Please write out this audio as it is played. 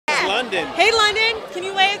It's London. Hey, London. Can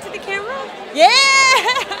you wave to the camera? Yeah.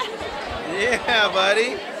 Yeah,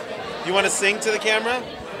 buddy. You want to sing to the camera?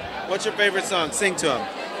 What's your favorite song? Sing to him.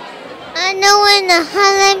 I know in the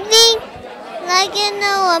Hotline Bling, like you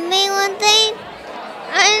know I mean one thing.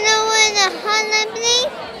 I know in the Hotline Bling,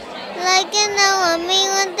 like you know I mean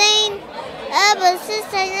one thing. Ever since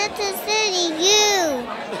I got to city, you.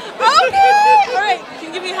 Okay. All right. Can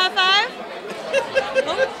you give me a high five?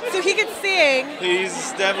 Oh, so he can sing.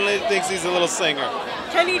 He's definitely thinks he's a little singer.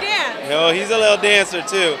 Can he dance? No, he's a little dancer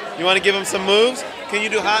too. You want to give him some moves? Can you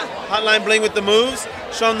do Hotline Bling with the moves?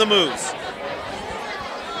 Show him the moves.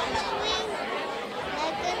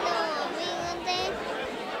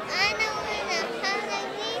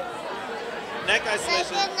 Neck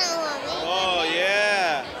isolation. Oh,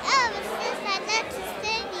 yeah. Ever since I got to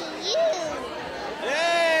study you.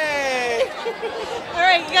 Yay! All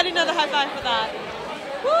right, you got another high five for that.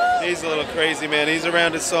 Woo! He's a little crazy, man. He's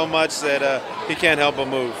around it so much that he can't help but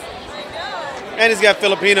move. And he's got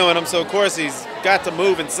Filipino in him, so of course he's got to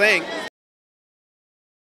move and sing.